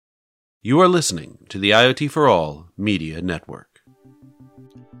You are listening to the IoT for All Media Network.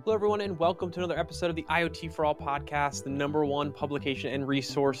 Hello, everyone, and welcome to another episode of the IoT for All podcast, the number one publication and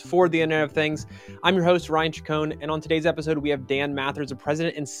resource for the Internet of Things. I'm your host, Ryan Chacon, and on today's episode, we have Dan Mathers, the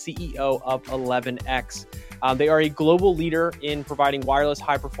president and CEO of 11X. They are a global leader in providing wireless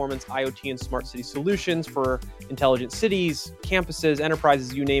high-performance IoT and smart city solutions for intelligent cities, campuses,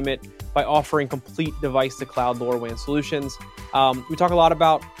 enterprises, you name it, by offering complete device-to-cloud LoRaWAN solutions. We talk a lot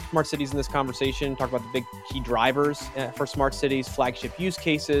about smart cities in this conversation, talk about the big key drivers for smart cities, flagship use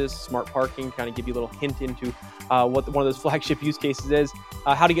cases, smart parking, kind of give you a little hint into what one of those flagship use cases is,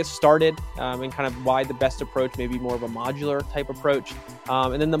 how to get started, and kind of why the best approach may be more of a modular type approach,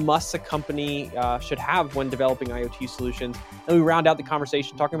 and then the musts a company should have when developing IoT solutions. And we round out the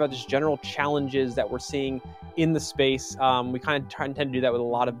conversation talking about just general challenges that we're seeing in the space. We kind of tend to do that with a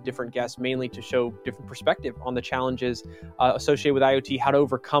lot of different guests, mainly to show different perspective on the challenges associated with IoT, how to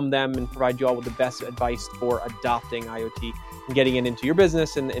overcome them, and provide you all with the best advice for adopting IoT and getting it into your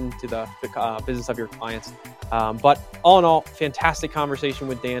business and into the business of your clients. But all in all, fantastic conversation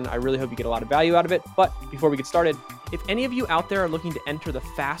with Dan. I really hope you get a lot of value out of it. But before we get started, if any of you out there are looking to enter the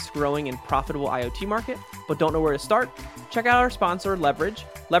fast-growing and profitable IoT market, but don't know where to start, check out our sponsor, Leverage.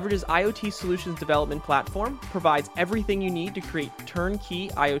 Leverage's IoT solutions development platform provides everything you need to create turnkey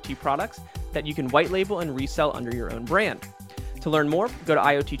IoT products that you can white label and resell under your own brand. To learn more, go to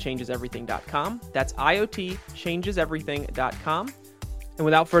iotchangeseverything.com. That's iotchangeseverything.com. And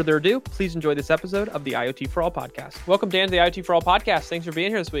without further ado, please enjoy this episode of the IoT for All podcast. Welcome, Dan, to the IoT for All podcast. Thanks for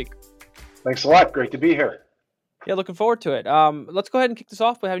being here this week. Thanks a lot. Great to be here. Yeah, looking forward to it. Let's go ahead and kick this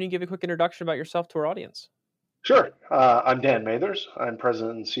off by having you give a quick introduction about yourself to our audience. Sure. I'm Dan Mathers. I'm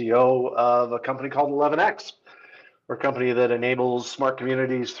president and CEO of a company called 11X. We're a company that enables smart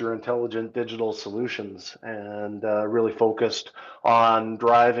communities through intelligent digital solutions and really focused on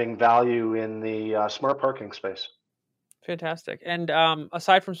driving value in the smart parking space. Fantastic. And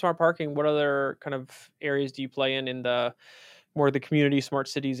aside from smart parking, what other kind of areas do you play in the more the community smart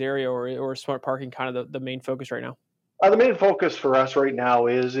cities area, or smart parking kind of the main focus right now? The main focus for us right now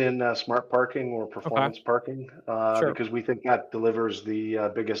is in smart parking or performance parking, Sure. because we think that delivers the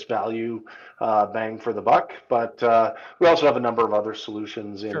biggest value bang for the buck. But we also have a number of other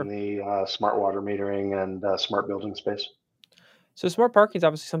solutions in the smart water metering and smart building space. So smart parking is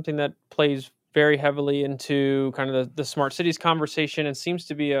obviously something that plays very heavily into kind of the smart cities conversation and seems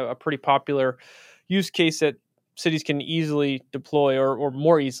to be a pretty popular use case that cities can easily deploy or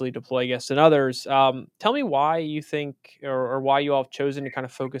more easily deploy, I guess, than others. Tell me why you think or why you all have chosen to kind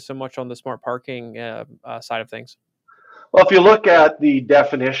of focus so much on the smart parking side of things. Well, if you look at the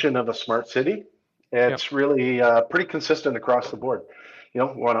definition of a smart city, it's really pretty consistent across the board. We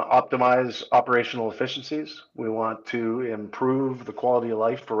want to optimize operational efficiencies. We want to improve the quality of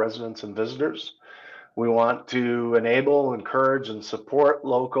life for residents and visitors. We want to enable, encourage, and support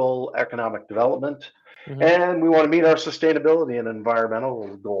local economic development. Mm-hmm. And we want to meet our sustainability and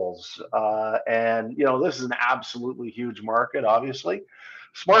environmental goals. This is an absolutely huge market, obviously.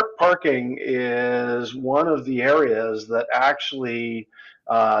 Smart parking is one of the areas that actually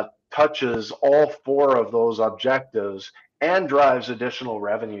touches all four of those objectives and drives additional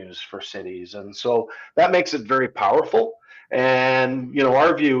revenues for cities. And so that makes it very powerful. And,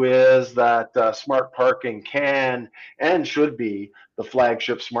 our view is that smart parking can and should be the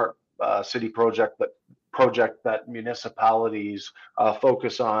flagship smart city project that municipalities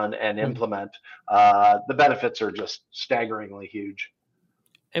focus on and implement. The benefits are just staggeringly huge.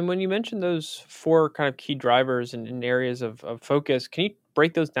 And when you mentioned those four kind of key drivers and areas of focus, can you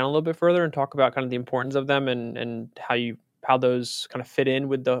break those down a little bit further and talk about kind of the importance of them and how those kind of fit in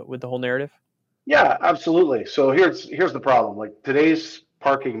with the whole narrative? Yeah, absolutely. So here's the problem. Like, today's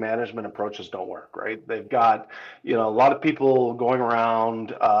parking management approaches don't work, right? They've got, a lot of people going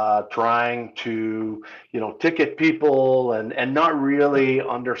around trying to, ticket people and not really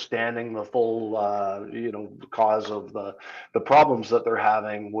understanding the full, cause of the problems that they're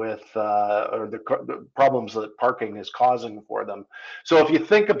having with, or the problems that parking is causing for them. So if you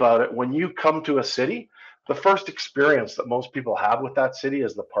think about it, when you come to a city, the first experience that most people have with that city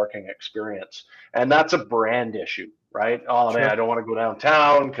is the parking experience. And that's a brand issue, right? Oh, man, I don't want to go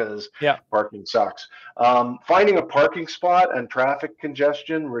downtown because parking sucks. Finding a parking spot and traffic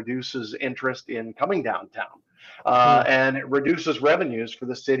congestion reduces interest in coming downtown. And it reduces revenues for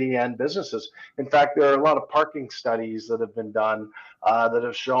the city and businesses. In fact, there are a lot of parking studies that have been done that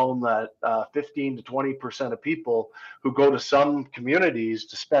have shown that 15 to 20% of people who go to some communities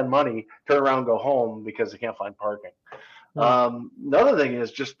to spend money turn around and go home because they can't find parking. Another thing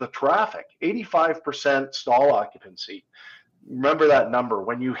is just the traffic. 85% stall occupancy. remember that number.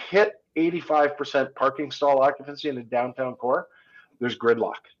 When you hit 85% parking stall occupancy in the downtown core, there's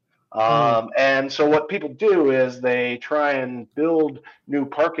gridlock. And so what people do is they try and build new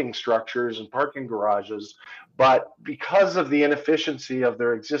parking structures and parking garages, but because of the inefficiency of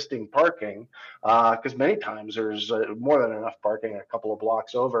their existing parking, because many times there's more than enough parking a couple of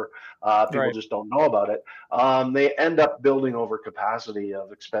blocks over, people Right. just don't know about it. They end up building over capacity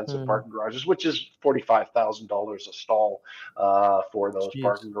of expensive parking garages, which is $45,000 a stall for those Jeez.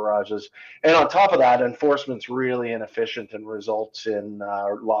 parking garages. And on top of that, enforcement's really inefficient and results in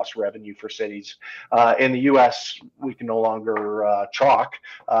lost revenue for cities. In the U.S., we can no longer chalk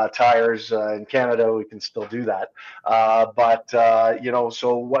tires. In Canada, we can still do that.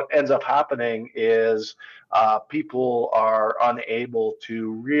 So what ends up happening is people are unable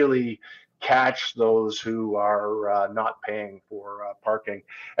to really catch those who are not paying for parking.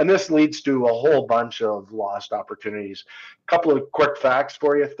 And this leads to a whole bunch of lost opportunities. A couple of quick facts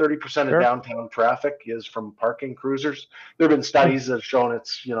for you. 30% of Sure. downtown traffic is from parking cruisers. There have been studies that have shown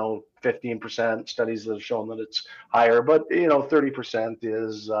it's, 15%, studies that have shown that it's higher, but 30%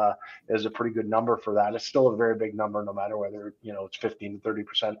 is a pretty good number for that. It's still a very big number, no matter whether it's 15 to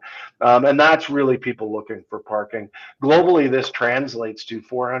 30%, and that's really people looking for parking. Globally, this translates to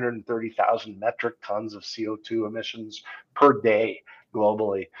 430,000 metric tons of CO2 emissions per day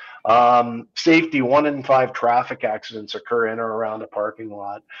globally. Safety: 1 in 5 traffic accidents occur in or around a parking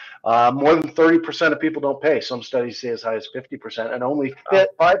lot. More than 30% of people don't pay. Some studies say as high as 50%, and only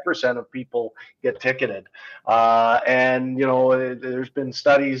 5% of people get ticketed. There's been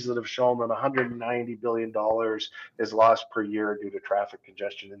studies that have shown that $190 billion is lost per year due to traffic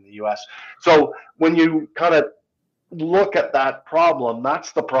congestion in the U.S. So when you kind of look at that problem,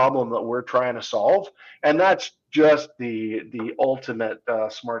 that's the problem that we're trying to solve, and that's just the ultimate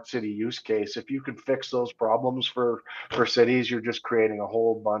smart city use case. If you can fix those problems for cities, you're just creating a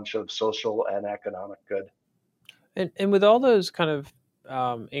whole bunch of social and economic good. And with all those kind of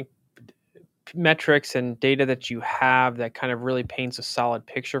metrics and data that you have that kind of really paints a solid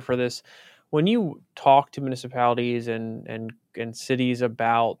picture for this, when you talk to municipalities and cities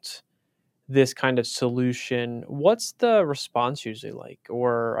about this kind of solution, what's the response usually like?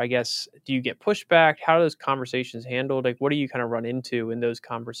 Or I guess, do you get pushback? How are those conversations handled? Like, what do you kind of run into in those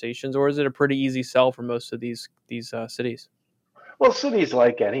conversations? Or is it a pretty easy sell for most of these cities? Well, cities,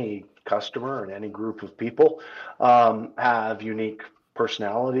 like any customer and any group of people, have unique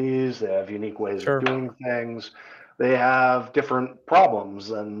personalities. They have unique ways of Sure. doing things. They have different problems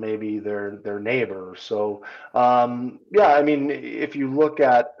than maybe their neighbor. So, yeah, I mean, if you look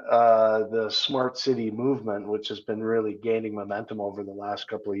at the smart city movement, which has been really gaining momentum over the last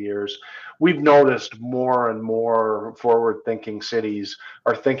couple of years, we've noticed more and more forward-thinking cities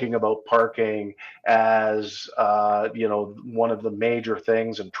are thinking about parking as one of the major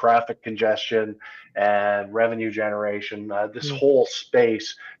things in traffic congestion and revenue generation. This whole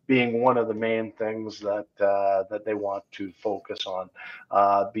space being one of the main things that they want to focus on,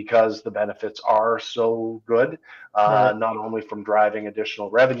 because the benefits are so good, Right. not only from driving additional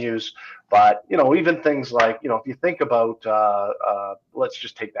revenues, but even things like, if you think about, let's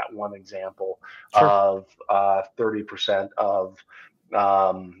just take that one example Sure. of 30% of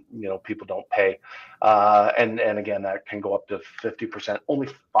people don't pay. And again, that can go up to 50%. Only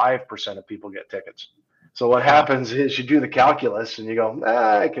 5% of people get tickets. So what Wow. happens is you do the calculus and you go,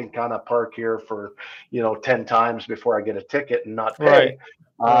 I can kind of park here for, 10 times before I get a ticket and not Right. pay.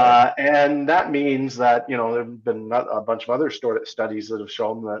 Right. And that means that, there have been a bunch of other studies that have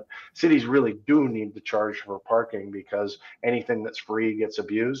shown that cities really do need to charge for parking, because anything that's free gets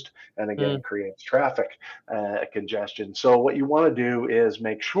abused, and again, Mm. creates traffic congestion. So what you want to do is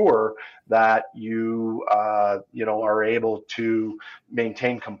make sure that you are able to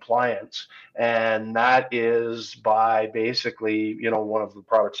maintain compliance, and that is by basically, one of the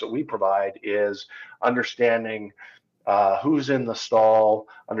products that we provide is understanding who's in the stall,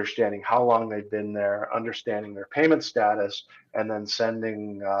 understanding how long they've been there, understanding their payment status, and then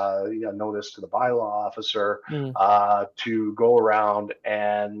sending a notice to the bylaw officer Mm. to go around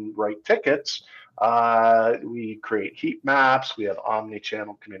and write tickets. We create heat maps. We have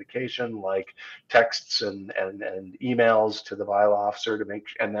omni-channel communication, like texts and emails to the bylaw officer to make,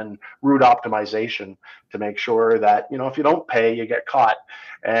 and then route optimization to make sure that, if you don't pay, you get caught.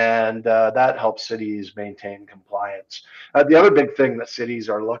 And that helps cities maintain compliance. The other big thing that cities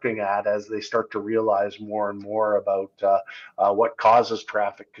are looking at as they start to realize more and more about what causes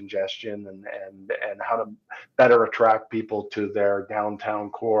traffic congestion and how to better attract people to their downtown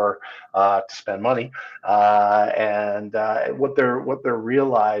core to spend money. And what they're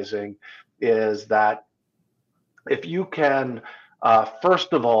realizing is that if you can,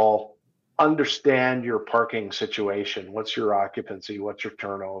 first of all, understand your parking situation. What's your occupancy? What's your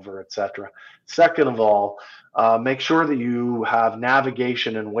turnover, et cetera. Second of all, make sure that you have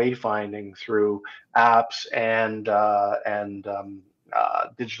navigation and wayfinding through apps and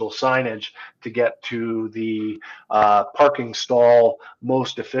digital signage to get to the parking stall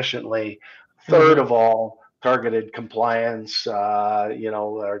most efficiently. Third Mm-hmm. of all, targeted compliance,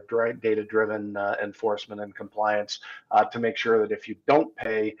 or data-driven enforcement and compliance to make sure that if you don't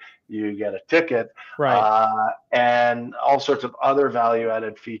pay, you get a ticket, Right. and all sorts of other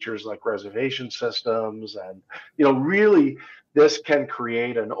value-added features like reservation systems, and really this can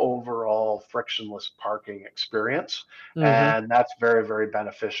create an overall frictionless parking experience, Mm-hmm. and that's very, very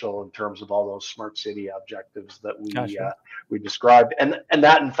beneficial in terms of all those smart city objectives that Gotcha. we described, and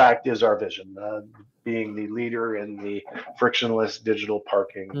that in fact is our vision, being the leader in the frictionless digital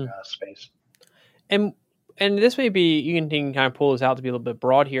parking Mm. space. And this may be you can kind of pull this out to be a little bit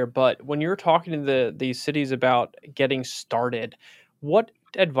broad here, but when you're talking to these cities about getting started, what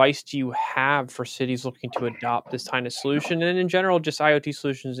advice do you have for cities looking to adopt this kind of solution, and in general, just IoT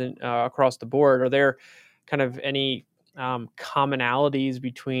solutions across the board? Are there kind of any commonalities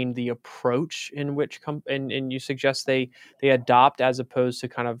between the approach in which and you suggest they adopt as opposed to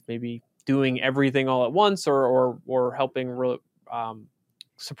kind of maybe doing everything all at once, or helping um,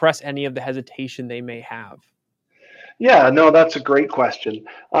 suppress any of the hesitation they may have? Yeah, no, that's a great question.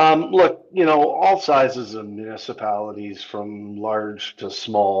 Look, all sizes of municipalities, from large to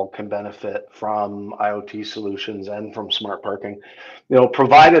small, can benefit from IoT solutions and from smart parking,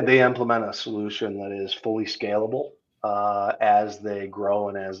 provided they implement a solution that is fully scalable as they grow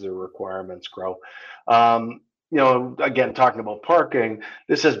and as their requirements grow. Again, talking about parking,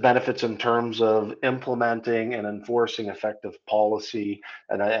 this has benefits in terms of implementing and enforcing effective policy,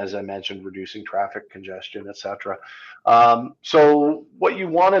 and as I mentioned, reducing traffic congestion, et cetera. So what you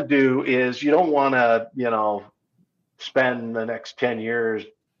want to do is you don't want to, spend the next 10 years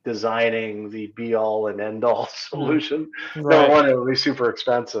designing the be all and end all Mm, solution. Number right. one, it will be super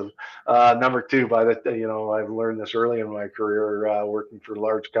expensive. Number two, I've learned this early in my career working for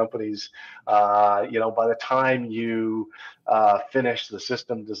large companies. By the time you finish the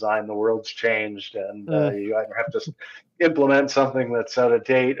system design, the world's changed, and Mm, you either have to implement something that's out of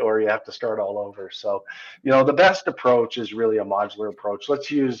date or you have to start all over. So, the best approach is really a modular approach.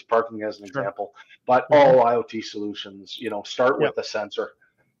 Let's use parking as an sure. example, but Hmm. all IoT solutions, start Yep. with a sensor.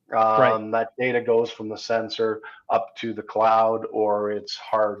 Right. That data goes from the sensor up to the cloud, or it's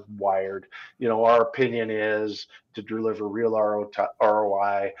hardwired. Our opinion is to deliver real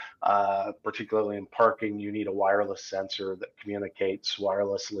ROI, particularly in parking, you need a wireless sensor that communicates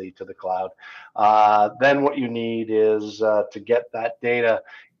wirelessly to the cloud. Then what you need is to get that data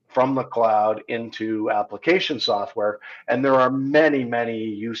from the cloud into application software, and there are many, many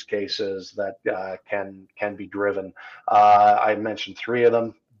use cases that can be driven. I mentioned three of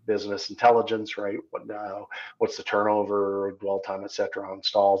them: business intelligence, right? What's the turnover, dwell time, et cetera, on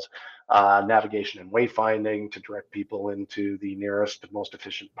stalls, navigation and wayfinding to direct people into the nearest, most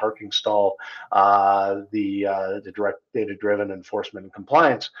efficient parking stall, the direct data-driven enforcement and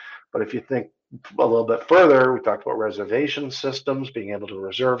compliance. But if you think a little bit further, we talked about reservation systems, being able to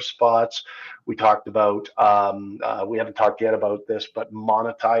reserve spots. We talked about, we haven't talked yet about this, but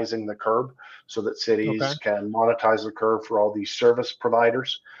monetizing the curb so that Okay. cities can monetize the curb for all these service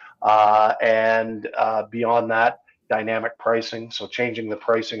providers. And beyond that, dynamic pricing. So changing the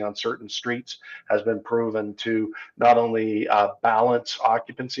pricing on certain streets has been proven to not only balance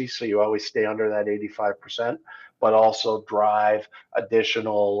occupancy, so you always stay under that 85%, but also drive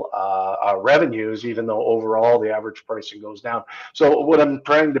additional revenues, even though overall the average pricing goes down. So what I'm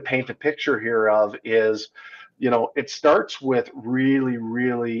trying to paint a picture here of is, it starts with really,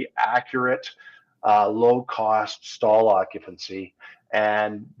 really accurate, low cost stall occupancy.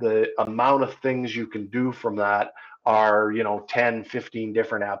 And the amount of things you can do from that are, 10, 15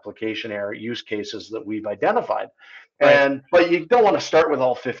 different application area use cases that we've identified. Right. But you don't want to start with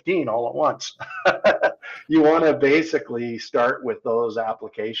all 15 all at once. You want to basically start with those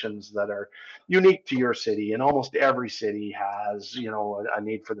applications that are unique to your city. And almost every city has, a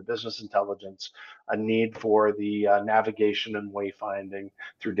need for the business intelligence, a need for the navigation and wayfinding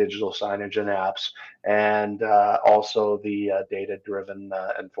through digital signage and apps, and also the data-driven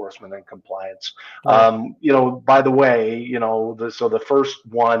enforcement and compliance. Right. By the way, so the first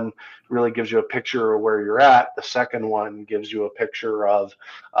one really gives you a picture of where you're at. The second one gives you a picture of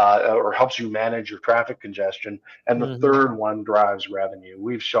or helps you manage your traffic congestion, and the Mhm. third one drives revenue.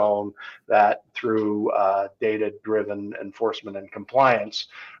 We've shown that through data-driven enforcement and compliance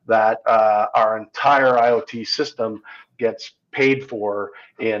that our entire IoT system gets paid for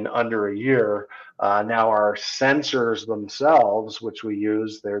in under a year. Now our sensors themselves, which we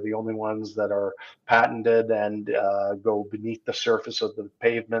use, they're the only ones that are patented and go beneath the surface of the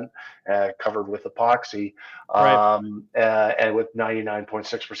pavement, covered with epoxy, Right. and with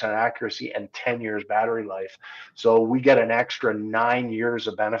 99.6% accuracy and 10 years battery life. So we get an extra 9 years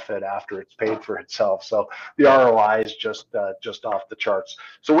of benefit after it's paid for itself. So the ROI is just off the charts.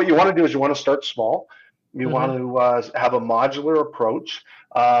 So what you want to do is you want to start small. You want to have a modular approach.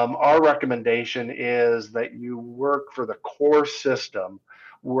 Our recommendation is that you work for the core system,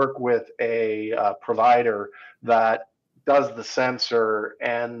 work with a provider that does the sensor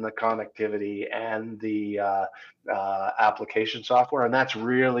and the connectivity and the application software, and that's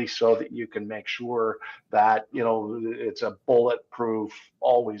really so that you can make sure that it's a bulletproof,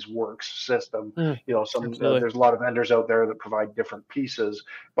 always works system. Mm, absolutely. There's a lot of vendors out there that provide different pieces,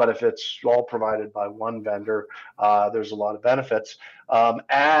 but if it's all provided by one vendor, there's a lot of benefits.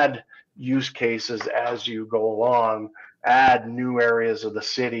 Add use cases as you go along. Add new areas of the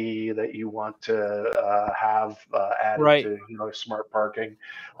city that you want to have added Right. to smart parking.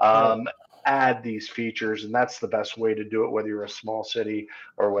 Right. Add these features, and that's the best way to do it, whether you're a small city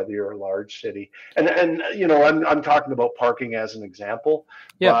or whether you're a large city. And I'm talking about parking as an example,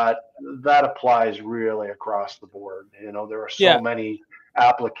 Yeah. but that applies really across the board. There are so Yeah. many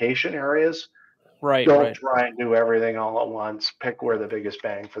application areas. Right. Don't Right. try and do everything all at once. Pick where the biggest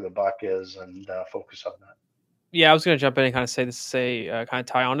bang for the buck is and focus on that. Yeah, I was going to jump in and kind of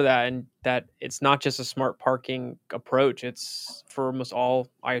tie onto that, and that it's not just a smart parking approach. It's for almost all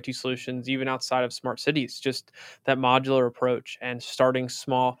IoT solutions, even outside of smart cities, just that modular approach and starting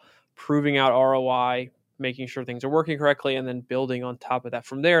small, proving out ROI, making sure things are working correctly, and then building on top of that.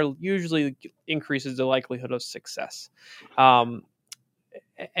 From there, usually increases the likelihood of success.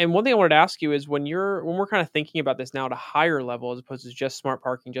 And one thing I wanted to ask you is when we're kind of thinking about this now at a higher level, as opposed to just smart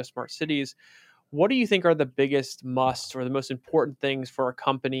parking, just smart cities, what do you think are the biggest musts or the most important things for a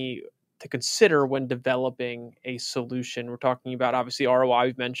company to consider when developing a solution? We're talking about obviously ROI,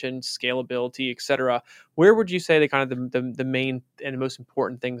 we've mentioned scalability, et cetera. Where would you say the main and the most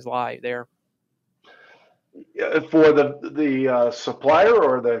important things lie there? For the supplier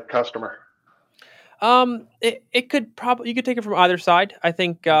or the customer? It could probably, you could take it from either side. I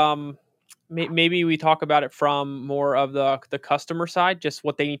think maybe we talk about it from more of the customer side, just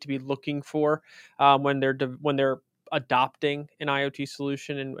what they need to be looking for when they're adopting an IoT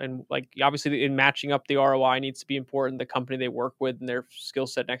solution, and like obviously in matching up the ROI needs to be important. The company they work with and their skill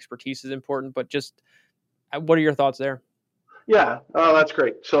set and expertise is important. But just what are your thoughts there? Yeah, that's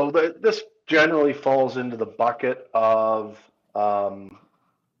great. So this generally falls into the bucket of the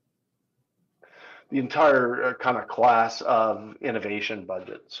entire kind of class of innovation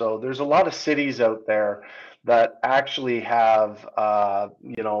budget. So there's a lot of cities out there that actually have, had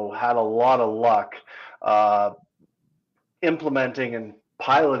a lot of luck implementing and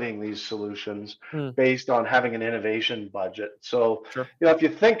piloting these solutions Hmm. based on having an innovation budget. So, Sure. if you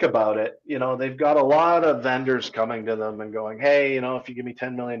think about it, they've got a lot of vendors coming to them and going, hey, if you give me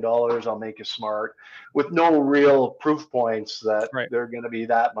 $10 million, I'll make you smart, with no real proof points that Right. they're going to be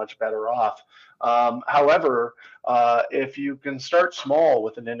that much better off. However, if you can start small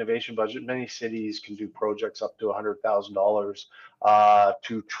with an innovation budget, many cities can do projects up to $100,000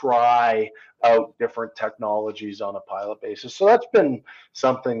 to try out different technologies on a pilot basis. So that's been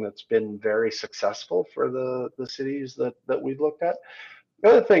something that's been very successful for the cities that we've looked at. The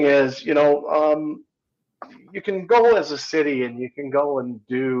other thing is, you can go as a city and you can go and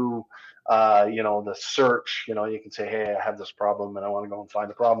do the search. You can say, hey, I have this problem and I want to go and find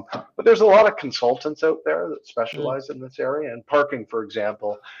the problem. But there's a lot of consultants out there that Mm. specialize in this area. And parking, for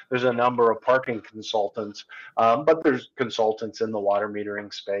example, there's a number of parking consultants, but there's consultants in the water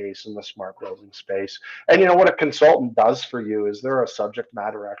metering space and the smart building space. And what a consultant does for you is they're a subject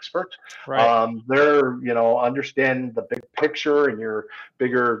matter expert. Right. They're understand the big picture and your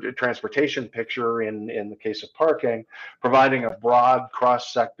bigger transportation picture in the case of parking, providing a broad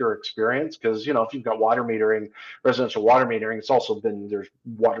cross-sector experience. Because if you've got water metering, residential water metering, it's also there's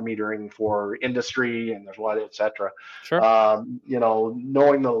water metering for industry and there's water, etc. Sure.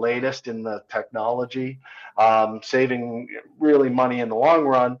 Knowing the latest in the technology, saving really money in the long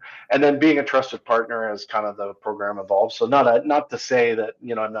run, and then being a trusted partner as kind of the program evolves. So not to say that,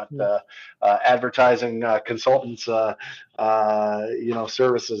 I'm not advertising consultants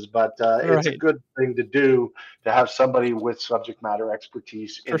services, but it's a Right. good thing to do, to have somebody with subject matter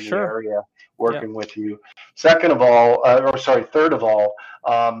expertise For in the sure. area Yeah. working with you. Third of all,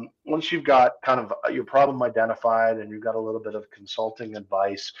 once you've got kind of your problem identified and you've got a little bit of consulting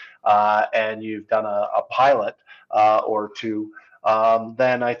advice, and you've done a pilot or two,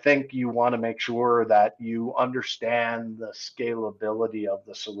 then I think you want to make sure that you understand the scalability of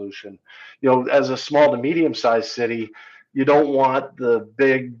the solution. As a small to medium sized city, you don't want the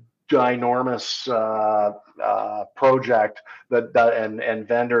big ginormous project and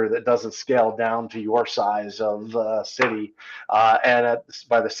vendor that doesn't scale down to your size of city.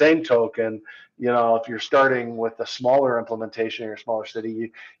 By the same token, if you're starting with a smaller implementation in your smaller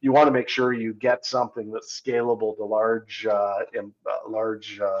city, you want to make sure you get something that's scalable to large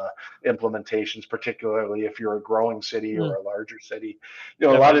implementations, particularly if you're a growing city or a larger city. A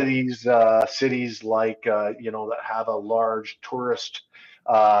lot of Definitely. these cities that have a large tourist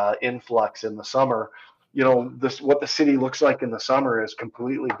influx in the summer, what the city looks like in the summer is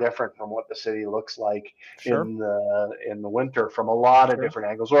completely different from what the city looks like Sure. in the winter, from a lot of Sure. different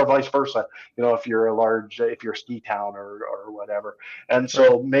angles, or vice versa. If you're a ski town or whatever. And Right.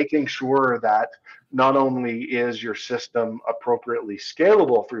 so making sure that not only is your system appropriately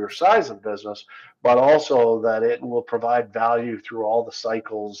scalable for your size of business, but also that it will provide value through all the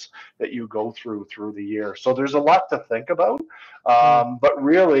cycles that you go through the year. So there's a lot to think about. Mm. But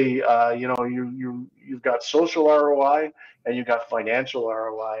really, you've got social ROI and you've got financial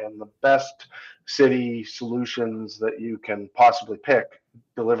ROI, and the best city solutions that you can possibly pick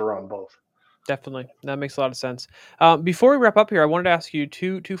deliver on both. Definitely. That makes a lot of sense. Before we wrap up here, I wanted to ask you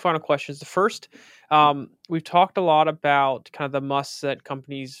two final questions. The first, we've talked a lot about kind of the musts that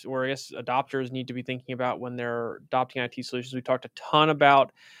companies, or I guess adopters, need to be thinking about when they're adopting IT solutions. We talked a ton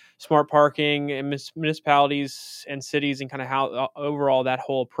about smart parking and municipalities and cities, and kind of how overall that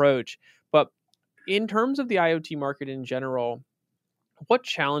whole approach. But in terms of the IoT market in general, what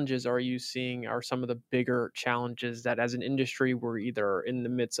challenges are you seeing are some of the bigger challenges that as an industry we're either in the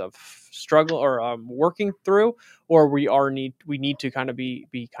midst of struggle or working through, or we need to kind of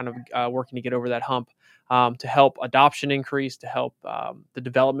be kind of working to get over that hump, to help adoption increase, to help the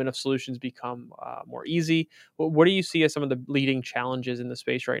development of solutions become more easy? What do you see as some of the leading challenges in the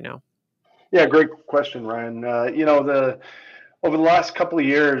space right now? Yeah, great question, Ryan. The Over the last couple of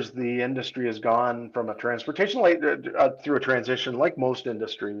years, the industry has gone from a transportation through a transition, like most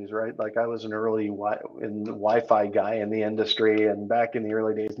industries, right? Like, I was an early Wi-Fi guy in the industry, and back in the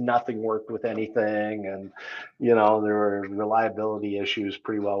early days, nothing worked with anything, and there were reliability issues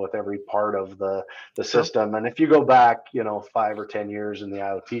pretty well with every part of the Sure. system. And if you go back, 5 or 10 years in the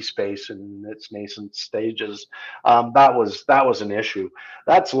IoT space in its nascent stages, that was an issue.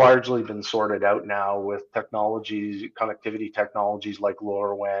 That's largely been sorted out now with connectivity technologies like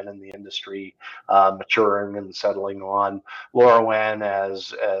LoRaWAN in the industry maturing and settling on. LoRaWAN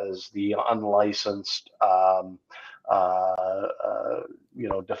as the unlicensed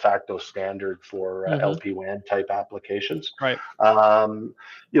de facto standard for Hmm. LPWAN type applications. Right.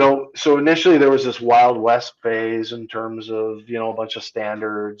 So initially there was this Wild West phase in terms of, a bunch of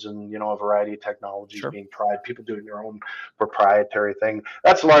standards and, a variety of technologies Sure. being tried, people doing their own proprietary thing.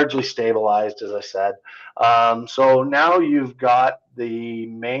 That's largely stabilized, as I said. So now you've got the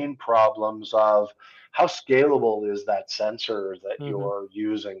main problems of how scalable is that sensor that Hmm. you're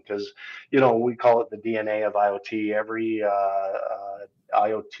using? Because, we call it the DNA of IoT. Every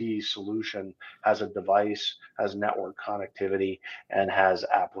IoT solution has a device, has network connectivity, and has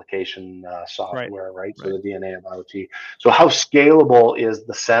application Right. software, right? So Right. the DNA of IoT. So how scalable is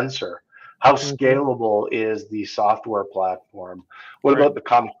the sensor? How Hmm. scalable is the software platform? What Right. about the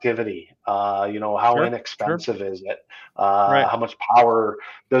connectivity? How Sure. Sure. inexpensive is it? Right. How much power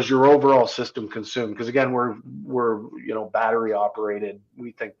does your overall system consume? Because again, we're battery operated.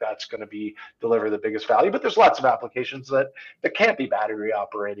 We think that's going to be deliver the biggest value. But there's lots of applications that can't be battery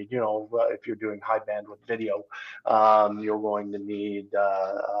operated. If you're doing high bandwidth video, you're going to need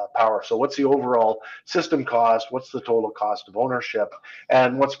power. So what's the overall system cost? What's the total cost of ownership?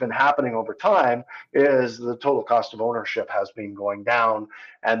 And what's been happening over time is the total cost of ownership has been going down,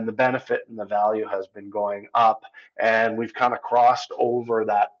 and the benefit and the value has been going up. And we've kind of crossed over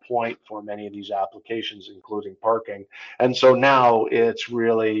that point for many of these applications, including parking. And so now it's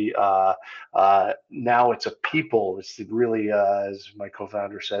really now it's a people. It's really, as my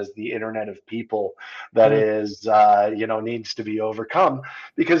co-founder says, the Internet of People that is needs to be overcome,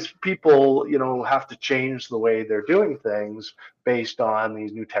 because people have to change the way they're doing things based on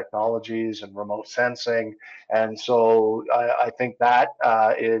these new technologies and remote sensing. And so I think that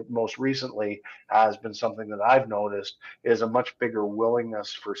it most recently has been something that I've noticed is a much bigger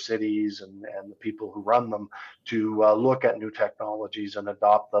willingness for cities and the people who run them to look at new technologies and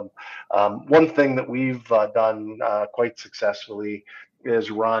adopt them. One thing that we've done quite successfully is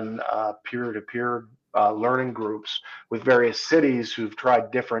run peer-to-peer learning groups with various cities who've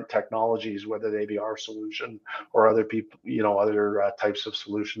tried different technologies, whether they be our solution or other people, other types of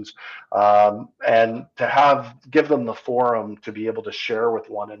solutions, and to give them the forum to be able to share with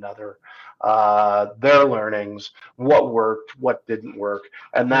one another their learnings, what worked, what didn't work,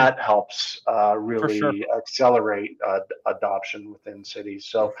 and that helps really accelerate adoption within cities.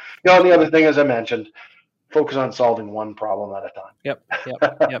 So, and the other thing, as I mentioned, focus on solving one problem at a time. Yep.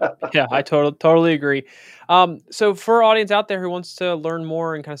 Yeah, I totally agree. So for our audience out there who wants to learn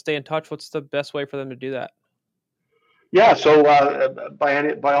more and kind of stay in touch, what's the best way for them to do that? Yeah, so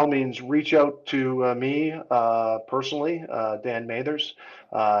by all means, reach out to me personally, Dan Mathers.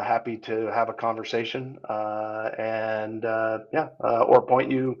 Happy to have a conversation, or point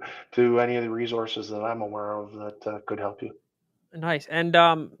you to any of the resources that I'm aware of that could help you. Nice. And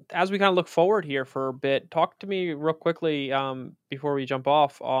as we kind of look forward here for a bit, talk to me real quickly before we jump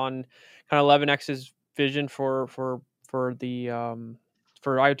off on kind of 11x's vision for the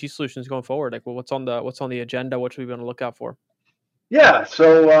for IoT solutions going forward. Like, well, what's on the agenda? What should we be on the lookout for? Yeah,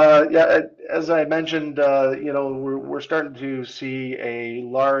 so as I mentioned, we're starting to see a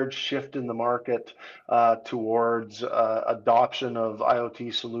large shift in the market towards adoption of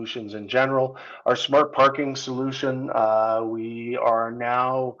IoT solutions in general. Our smart parking solution, we are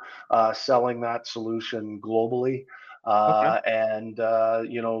now selling that solution globally. And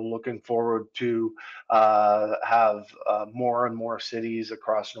looking forward to have more and more cities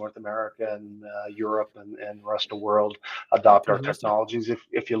across North America and Europe and the rest of the world adopt our technologies.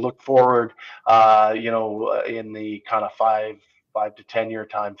 If you look forward, in the kind of 5 to 10 year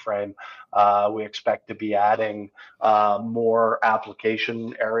time frame, we expect to be adding more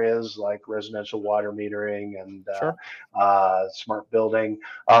application areas like residential water metering and smart building,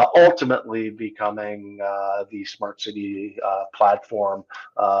 ultimately becoming the smart city platform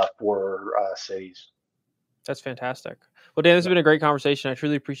for cities. That's fantastic. Well, Dan, this has been a great conversation. I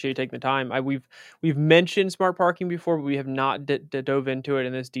truly appreciate you taking the time. We've mentioned smart parking before, but we have not dove into it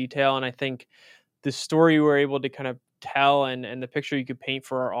in this detail. And I think the story we're able to kind of tell and the picture you could paint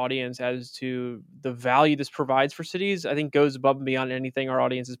for our audience as to the value this provides for cities, I think goes above and beyond anything our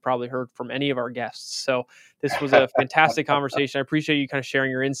audience has probably heard from any of our guests. So this was a fantastic conversation. I appreciate you kind of sharing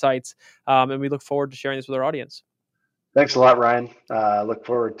your insights, and we look forward to sharing this with our audience. Thanks a lot, Ryan. Look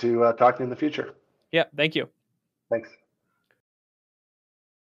forward to talking in the future. Yeah, thank you. Thanks.